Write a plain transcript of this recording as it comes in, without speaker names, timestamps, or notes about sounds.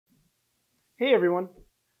Hey everyone,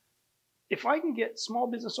 if I can get small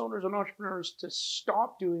business owners and entrepreneurs to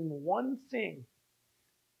stop doing one thing,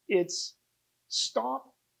 it's stop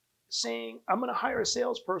saying, I'm going to hire a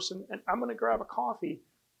salesperson and I'm going to grab a coffee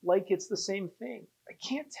like it's the same thing. I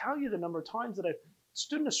can't tell you the number of times that I've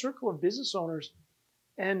stood in a circle of business owners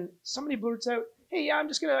and somebody blurts out, hey, yeah, I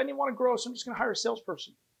didn't want to grow, so I'm just going to hire a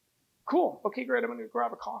salesperson. Cool. Okay, great. I'm going to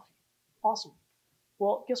grab a coffee. Awesome.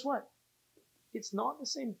 Well, guess what? It's not the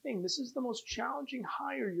same thing. This is the most challenging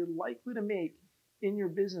hire you're likely to make in your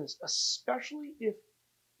business, especially if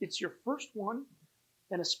it's your first one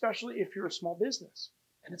and especially if you're a small business.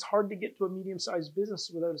 And it's hard to get to a medium-sized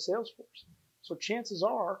business without a sales force. So chances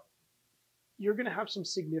are you're going to have some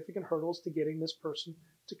significant hurdles to getting this person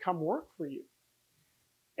to come work for you.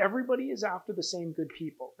 Everybody is after the same good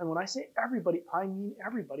people. And when I say everybody, I mean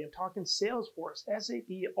everybody. I'm talking Salesforce,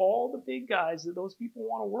 SAP, all the big guys that those people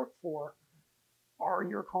want to work for are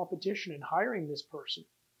your competition in hiring this person.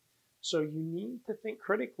 So you need to think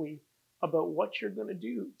critically about what you're going to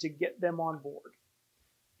do to get them on board.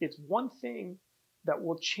 It's one thing that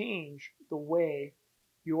will change the way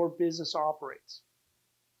your business operates.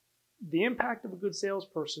 The impact of a good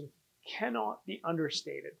salesperson cannot be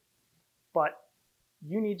understated, but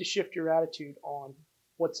you need to shift your attitude on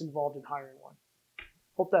what's involved in hiring one.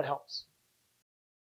 Hope that helps.